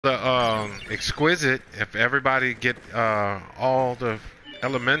The exquisite. If everybody get all the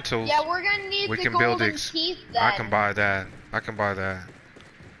elementals, Yeah, we're gonna need we the can build golden teeth then. I can buy that. I can buy that.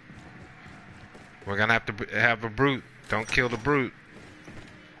 We're gonna have to have a brute. Don't kill the brute.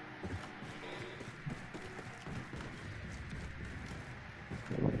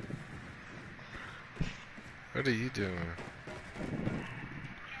 What are you doing?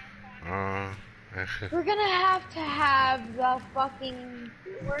 We're gonna have the fucking.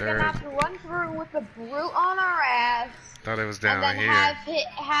 We're gonna have to run through with the brute on our ass. Thought it was down and then here.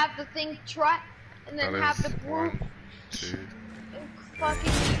 have the thing try, and then have the brute 1, 2,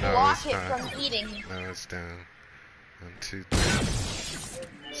 fucking block it from eating. No, it's down. 1, 2, 3.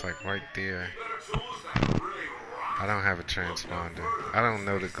 It's like right there. I don't have a transponder. I don't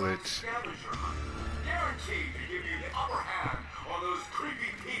know the glitch. Guaranteed to give you the upper hand on those creepy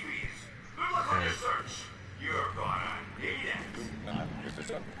peepees. Good luck on your search. You're gonna need it. I'm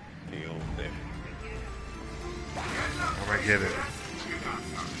gonna get it.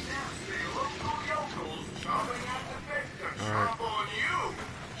 Alright.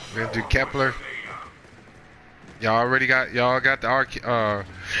 We're gonna do Kepler. Y'all got the arc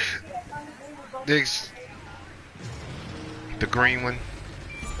the green one.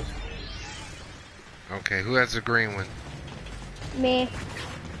 Okay, who has the green one? Me.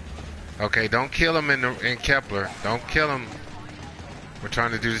 Okay, don't kill him in Kepler. Don't kill him. We're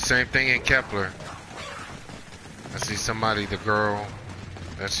trying to do the same thing in Kepler. I see somebody, the girl.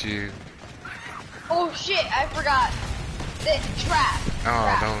 That's you. Oh shit, I forgot. The trap.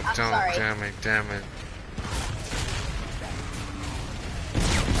 Oh, don't, sorry. damn it.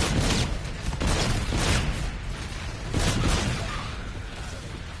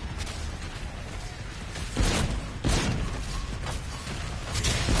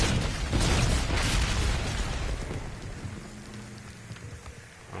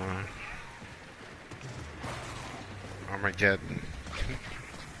 Armageddon.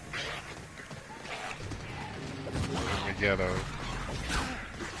 Armageddon.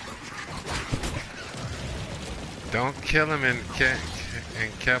 Don't kill him in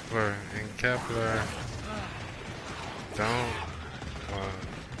Kepler. In Kepler. Don't.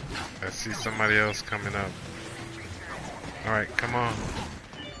 I see somebody else coming up. Alright, come on.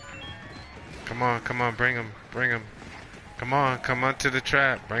 Come on, bring him. Come on to the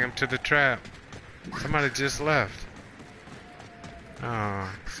trap. Bring him to the trap. Somebody just left. Oh,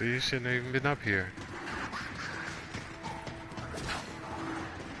 so you shouldn't have even been up here.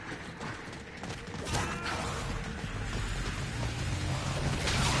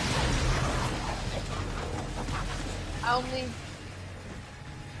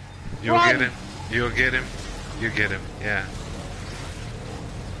 You'll Run. get him. You'll get him. You get him. Yeah.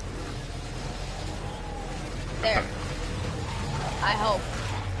 There. I hope.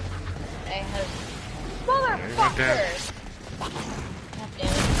 Motherfucker!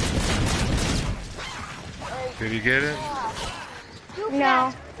 Did you get it?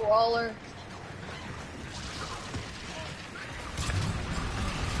 No. Crawler.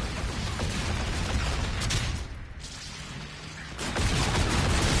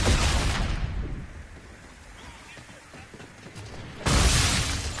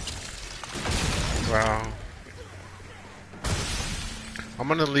 Well, I'm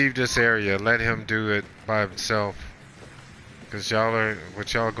gonna leave this area. Let him do it by himself. Cause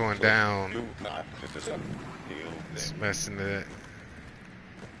y'all going down. It's messing it.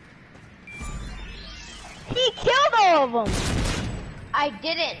 He killed all of them. I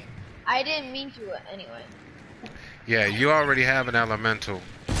didn't mean to anyway. Yeah, you already have an elemental.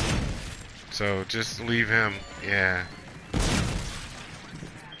 So just leave him. Yeah.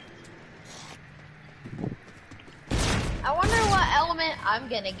 I wonder what element I'm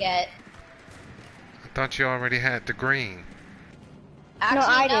gonna get. I thought you already had the green.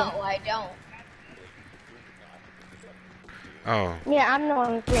 Actually, no, I don't. Oh. Yeah, I'm the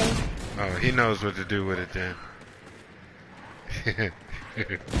one with green. Oh, he knows what to do with it then.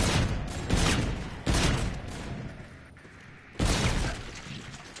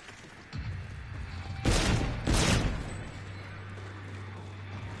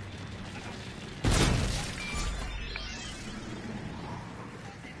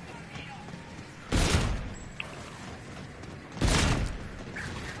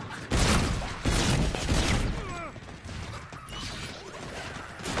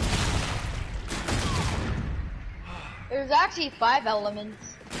 There's actually 5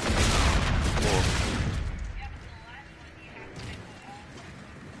 elements.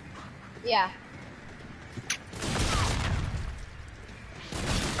 Yeah.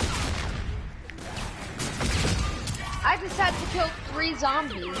 I just had to kill 3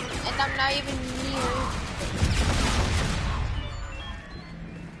 zombies, and I'm not even near.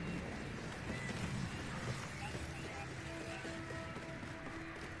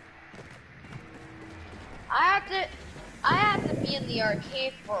 I had to be in the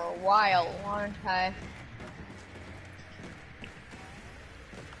arcade for a while, aren't I?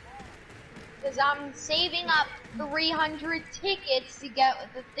 Because I'm saving up 300 tickets to get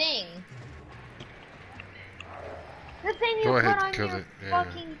the thing. The thing you Go put ahead, on kill your it, yeah.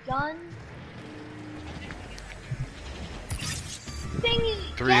 fucking gun. Thing you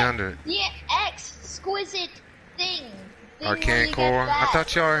 300. get the exquisite thing. Arcane core. I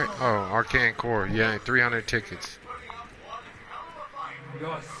thought y'all. Oh, arcane core. Yeah, 300 tickets.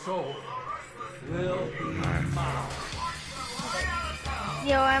 Your soul will be mine.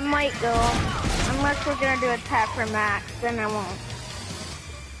 Yo, I might go. Unless we're gonna do attack for max, then I won't.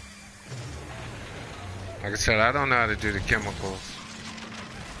 Like I said, I don't know how to do the chemicals.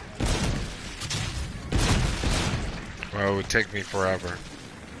 Well, it would take me forever.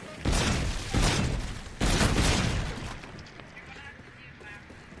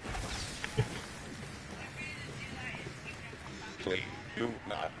 Please do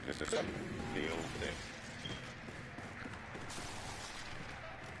not disassemble the old thing.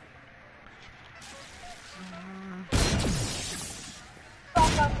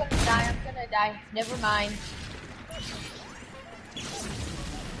 Fuck, I'm gonna die. Never mind.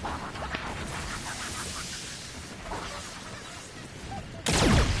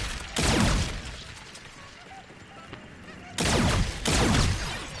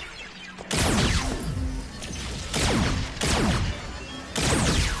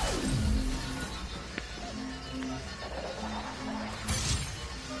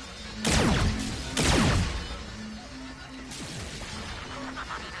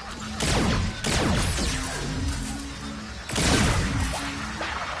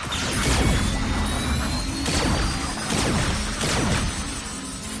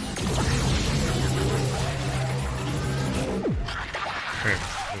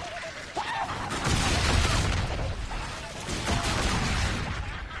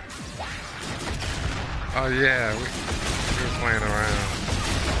 Oh yeah, we were playing around.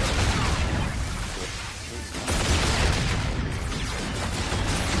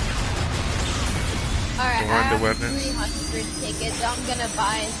 Alright, I Wonder have weapons. 300 tickets. I'm gonna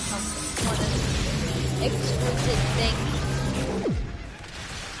buy one of the exquisite things.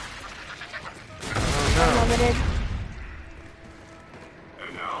 I don't know. Unlimited.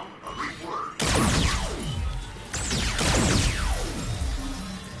 And now, a brief word.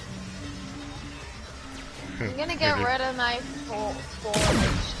 I'm gonna get rid of my storage.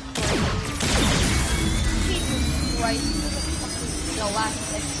 Jesus Christ, this is a fucking the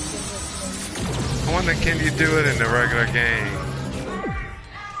last exquisite thing. I wonder, can you do it in the regular game?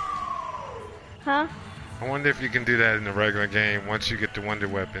 Huh? I wonder if you can do that in the regular game once you get the wonder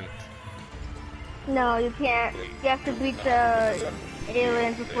weapon. No, you can't. You have to beat the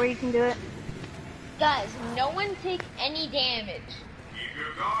aliens before you can do it. Guys, no one take any damage. Keep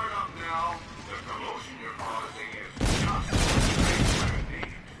your guard up now. The commotion you're causing is just what you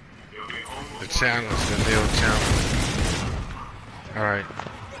need. You'll be almost The challenge, the Neo challenge. Alright.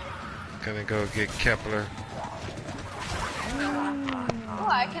 Gonna go get Kepler. Oh,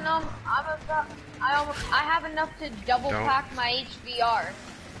 I can I have enough to double Don't. pack my HVR.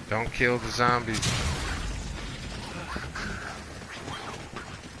 Don't kill the zombies.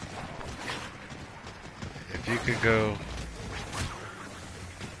 If you could go.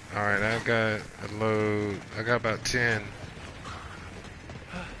 Alright, I've got a load. I got about 10.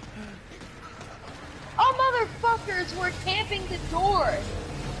 Oh, motherfuckers, we're camping the door.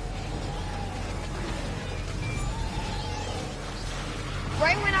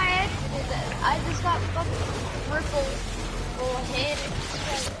 Right when I exited it, I just got fucking triple full hit.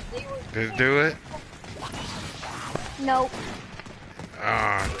 Did it do it? Nope.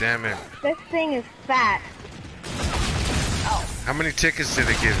 Ah, damn it. This thing is fat. Oh, How many tickets did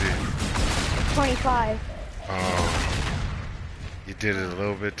it give you? 25. Oh. You did it a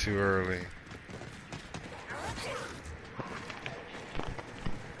little bit too early.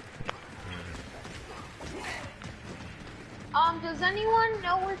 does anyone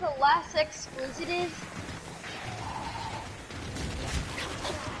know where the last exquisite is?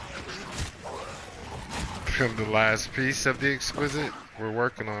 The last piece of the exquisite we're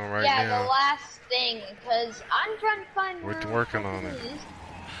working on right Yeah, now. the last thing, because I'm trying to find We're where working the on fuck it. is.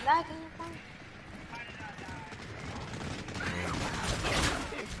 I can't find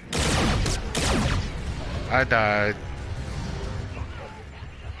I died.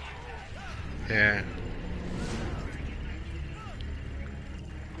 Yeah.